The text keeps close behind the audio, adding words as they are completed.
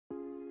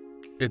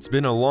It's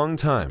been a long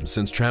time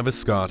since Travis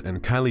Scott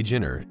and Kylie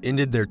Jenner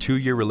ended their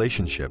 2-year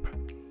relationship.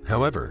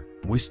 However,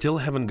 we still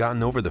haven't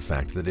gotten over the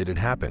fact that it had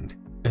happened,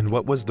 and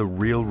what was the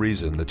real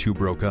reason the two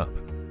broke up.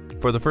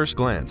 For the first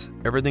glance,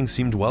 everything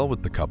seemed well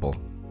with the couple.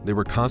 They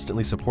were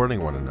constantly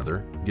supporting one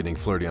another, getting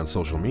flirty on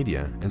social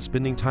media, and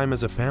spending time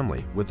as a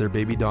family with their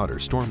baby daughter,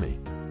 Stormi.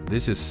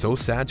 This is so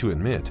sad to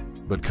admit,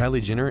 but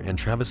Kylie Jenner and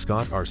Travis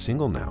Scott are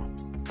single now.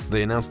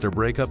 They announced their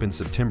breakup in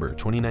September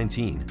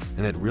 2019,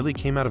 and it really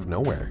came out of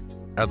nowhere.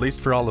 At least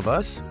for all of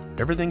us,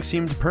 everything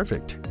seemed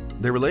perfect.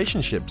 Their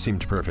relationship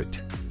seemed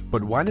perfect.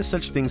 But why do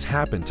such things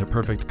happen to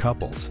perfect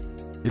couples?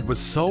 It was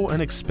so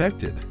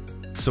unexpected.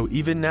 So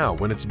even now,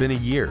 when it's been a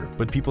year,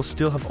 but people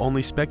still have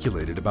only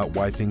speculated about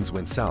why things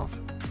went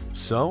south.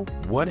 So,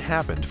 what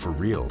happened for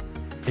real?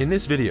 In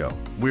this video,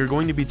 we're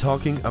going to be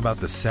talking about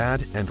the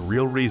sad and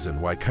real reason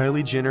why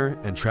Kylie Jenner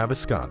and Travis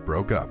Scott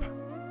broke up.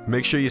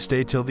 Make sure you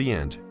stay till the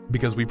end,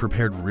 because we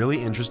prepared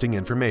really interesting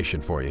information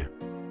for you.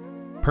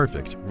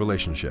 Perfect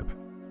relationship.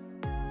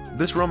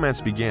 This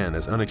romance began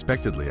as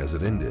unexpectedly as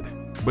it ended,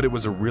 but it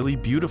was a really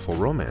beautiful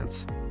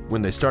romance.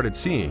 When they started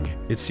seeing,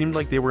 it seemed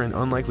like they were an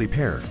unlikely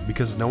pair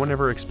because no one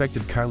ever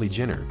expected Kylie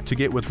Jenner to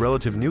get with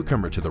relative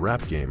newcomer to the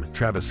rap game,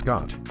 Travis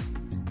Scott.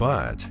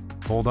 But,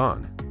 hold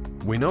on.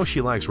 We know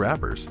she likes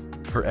rappers.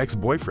 Her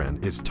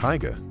ex-boyfriend is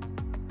Tyga.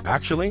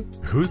 Actually,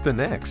 who's the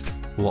next?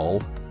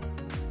 Lol.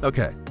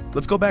 Okay,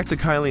 let's go back to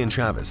Kylie and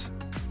Travis.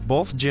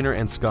 Both Jenner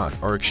and Scott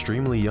are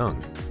extremely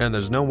young, and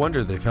there's no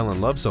wonder they fell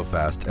in love so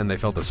fast and they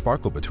felt a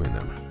sparkle between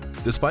them.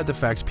 Despite the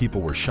fact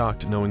people were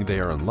shocked knowing they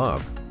are in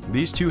love,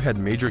 these two had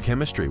major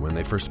chemistry when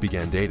they first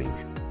began dating.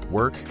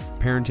 Work,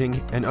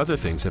 parenting, and other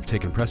things have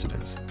taken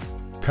precedence.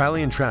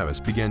 Kylie and Travis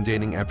began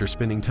dating after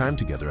spending time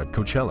together at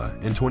Coachella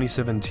in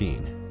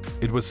 2017.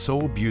 It was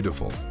so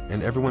beautiful,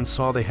 and everyone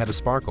saw they had a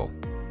sparkle.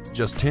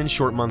 Just 10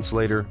 short months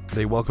later,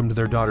 they welcomed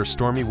their daughter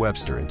Stormi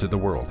Webster into the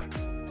world.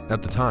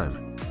 At the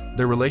time,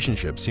 their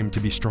relationship seemed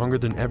to be stronger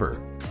than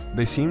ever.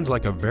 They seemed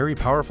like a very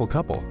powerful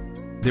couple.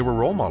 They were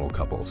role model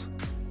couples.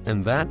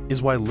 And that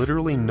is why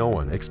literally no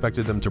one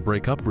expected them to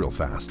break up real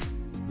fast.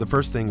 The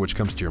first thing which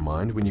comes to your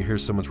mind when you hear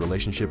someone's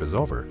relationship is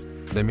over,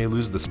 they may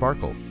lose the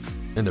sparkle.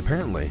 And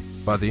apparently,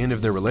 by the end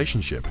of their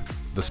relationship,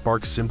 the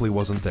spark simply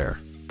wasn't there.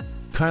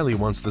 Kylie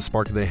wants the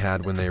spark they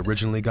had when they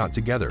originally got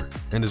together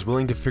and is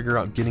willing to figure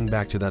out getting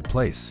back to that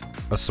place,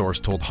 a source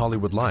told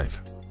Hollywood Life.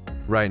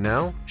 Right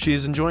now, she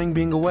is enjoying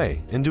being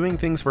away and doing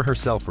things for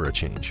herself for a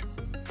change.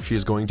 She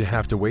is going to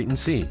have to wait and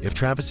see if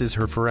Travis is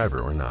her forever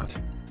or not.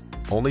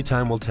 Only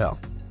time will tell.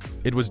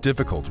 It was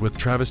difficult with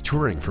Travis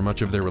touring for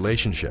much of their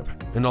relationship,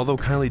 and although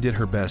Kylie did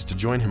her best to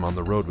join him on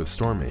the road with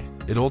Stormi,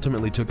 it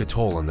ultimately took a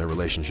toll on their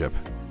relationship.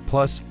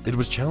 Plus, it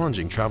was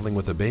challenging traveling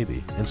with a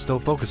baby and still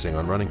focusing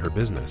on running her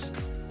business.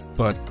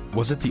 But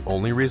was it the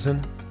only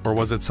reason, or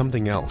was it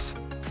something else?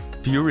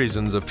 Few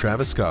reasons of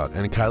Travis Scott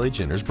and Kylie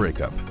Jenner's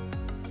breakup.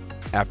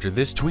 After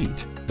this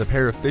tweet, the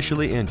pair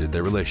officially ended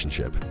their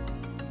relationship.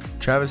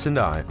 Travis and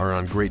I are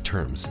on great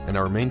terms, and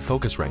our main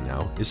focus right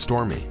now is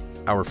Stormi.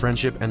 Our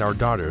friendship and our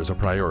daughter is a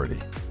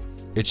priority.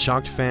 It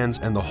shocked fans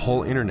and the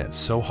whole internet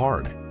so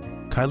hard.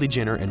 Kylie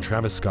Jenner and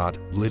Travis Scott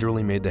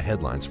literally made the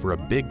headlines for a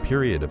big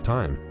period of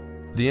time.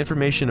 The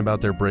information about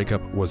their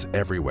breakup was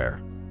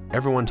everywhere.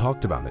 Everyone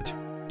talked about it.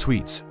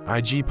 Tweets,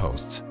 IG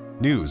posts,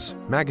 news,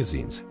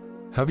 magazines.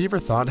 Have you ever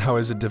thought how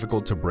is it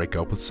difficult to break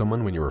up with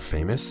someone when you are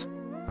famous?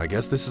 I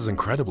guess this is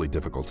incredibly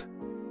difficult.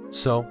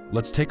 So,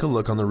 let's take a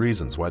look on the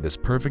reasons why this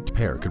perfect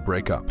pair could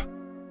break up.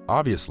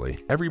 Obviously,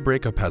 every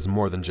breakup has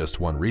more than just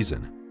one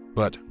reason,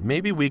 but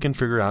maybe we can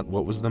figure out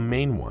what was the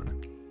main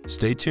one.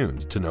 Stay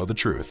tuned to know the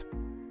truth.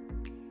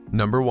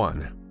 Number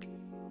 1.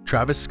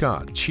 Travis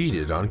Scott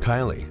cheated on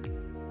Kylie.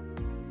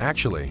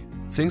 Actually,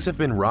 things have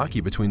been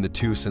rocky between the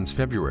two since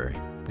February,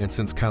 and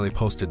since Kylie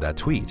posted that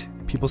tweet,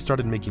 people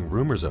started making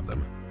rumors of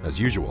them, as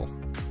usual.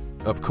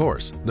 Of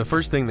course, the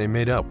first thing they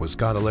made up was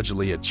Scott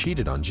allegedly had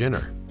cheated on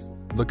Jenner.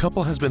 The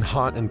couple has been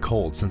hot and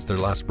cold since their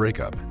last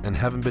breakup and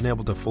haven't been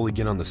able to fully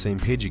get on the same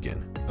page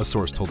again, a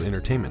source told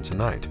Entertainment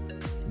Tonight.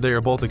 They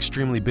are both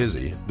extremely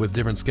busy with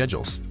different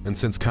schedules, and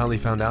since Kylie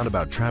found out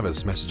about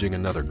Travis messaging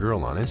another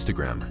girl on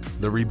Instagram,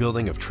 the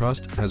rebuilding of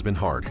trust has been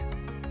hard.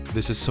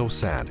 This is so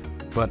sad,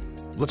 but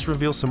let's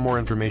reveal some more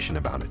information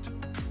about it.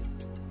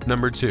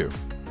 Number 2.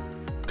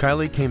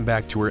 Kylie came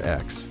back to her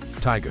ex,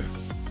 Tyga.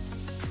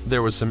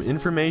 There was some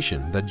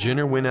information that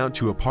Jenner went out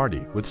to a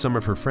party with some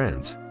of her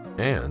friends,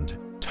 and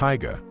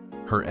Tyga,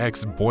 her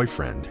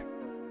ex-boyfriend.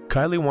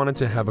 Kylie wanted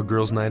to have a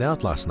girls' night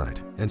out last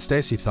night, and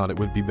Stacey thought it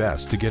would be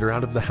best to get her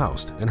out of the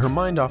house and her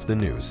mind off the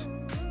news.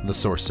 The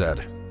source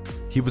said,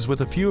 he was with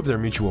a few of their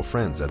mutual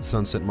friends at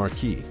Sunset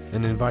Marquee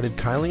and invited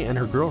Kylie and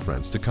her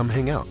girlfriends to come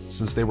hang out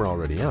since they were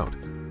already out.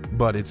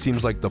 But it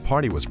seems like the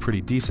party was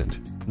pretty decent,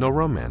 no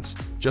romance,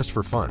 just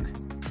for fun.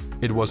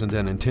 It wasn't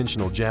an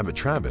intentional jab at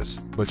Travis,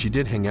 but she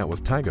did hang out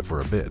with Tyga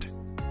for a bit.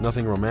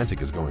 Nothing romantic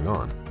is going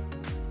on.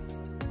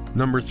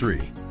 Number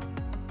 3.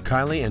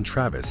 Kylie and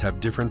Travis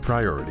have different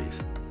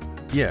priorities.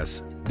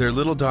 Yes, their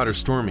little daughter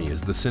Stormi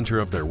is the center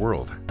of their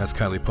world, as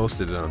Kylie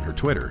posted it on her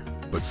Twitter,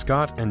 But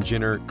Scott and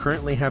Jenner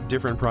currently have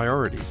different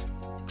priorities.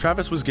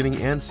 Travis was getting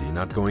antsy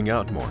not going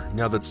out more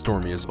now that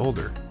Stormi is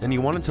older, and he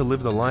wanted to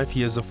live the life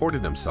he has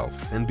afforded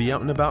himself and be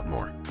out and about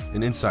more,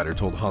 an insider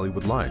told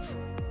Hollywood Life.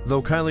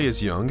 Though Kylie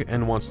is young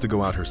and wants to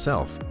go out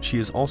herself, she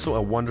is also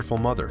a wonderful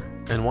mother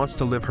and wants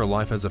to live her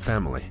life as a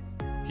family.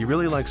 He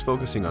really likes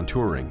focusing on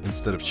touring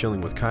instead of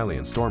chilling with Kylie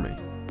and Stormi.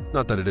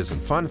 Not that it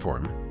isn't fun for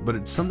him, but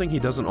it's something he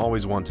doesn't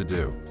always want to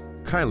do.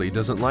 Kylie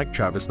doesn't like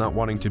Travis not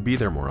wanting to be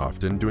there more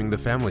often doing the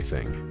family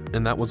thing,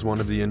 and that was one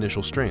of the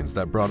initial strains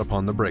that brought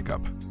upon the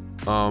breakup.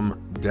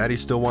 Daddy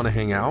still want to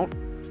hang out?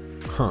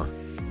 Huh.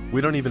 We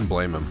don't even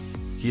blame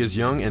him. He is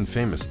young and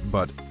famous,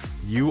 but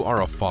you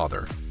are a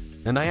father.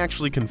 And I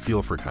actually can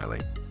feel for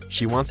Kylie.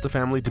 She wants the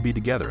family to be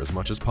together as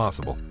much as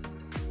possible.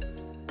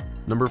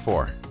 Number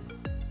 4.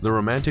 The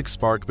romantic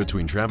spark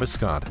between Travis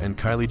Scott and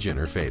Kylie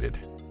Jenner faded.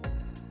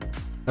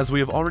 As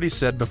we have already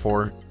said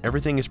before,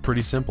 everything is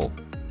pretty simple.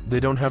 They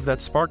don't have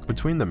that spark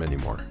between them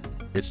anymore.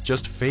 It's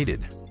just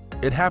faded.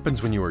 It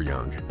happens when you are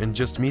young and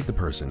just meet the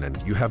person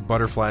and you have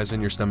butterflies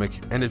in your stomach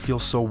and it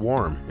feels so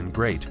warm and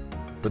great.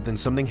 But then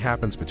something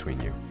happens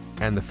between you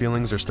and the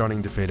feelings are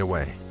starting to fade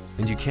away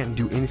and you can't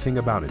do anything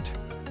about it.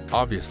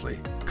 Obviously,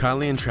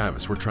 Kylie and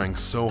Travis were trying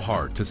so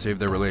hard to save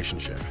their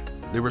relationship.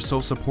 They were so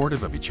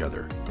supportive of each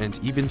other, and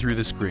even through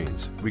the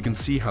screens, we can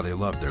see how they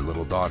loved their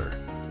little daughter.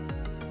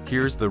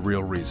 Here's the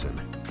real reason.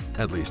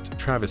 At least,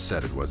 Travis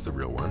said it was the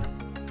real one.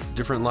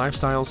 Different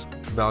lifestyles,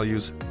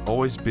 values,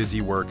 always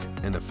busy work,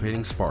 and a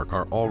fading spark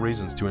are all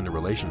reasons to end a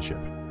relationship.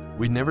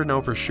 We never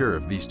know for sure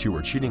if these two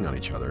are cheating on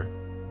each other,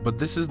 but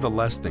this is the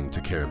less thing to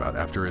care about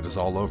after it is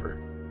all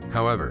over.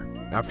 However,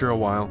 after a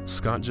while,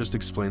 Scott just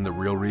explained the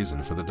real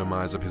reason for the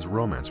demise of his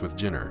romance with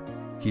Jenner.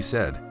 He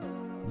said,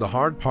 "The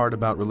hard part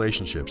about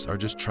relationships are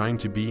just trying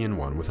to be in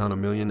one without a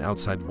million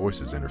outside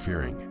voices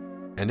interfering.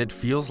 And it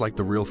feels like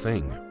the real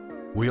thing.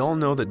 We all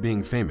know that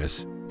being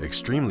famous,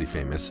 extremely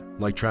famous,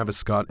 like Travis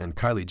Scott and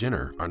Kylie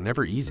Jenner, are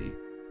never easy.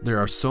 There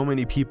are so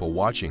many people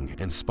watching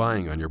and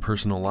spying on your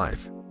personal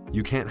life.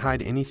 You can't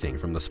hide anything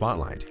from the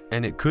spotlight,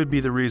 and it could be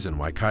the reason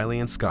why Kylie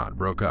and Scott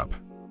broke up.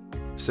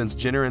 Since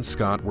Jenner and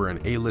Scott were an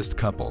A-list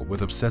couple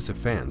with obsessive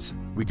fans,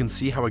 we can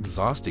see how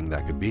exhausting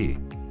that could be.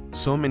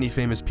 So many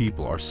famous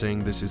people are saying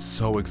this is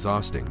so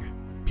exhausting.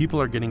 People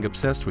are getting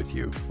obsessed with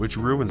you, which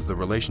ruins the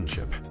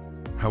relationship."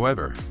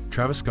 However,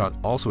 Travis Scott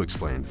also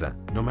explained that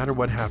no matter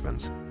what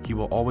happens, he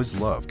will always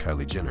love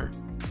Kylie Jenner.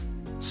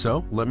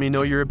 So, let me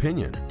know your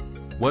opinion.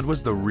 What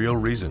was the real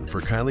reason for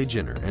Kylie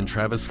Jenner and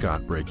Travis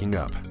Scott breaking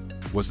up?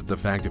 Was it the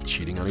fact of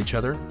cheating on each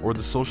other, or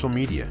the social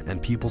media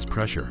and people's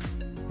pressure?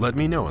 Let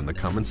me know in the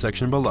comment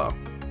section below.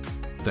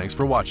 Thanks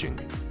for watching.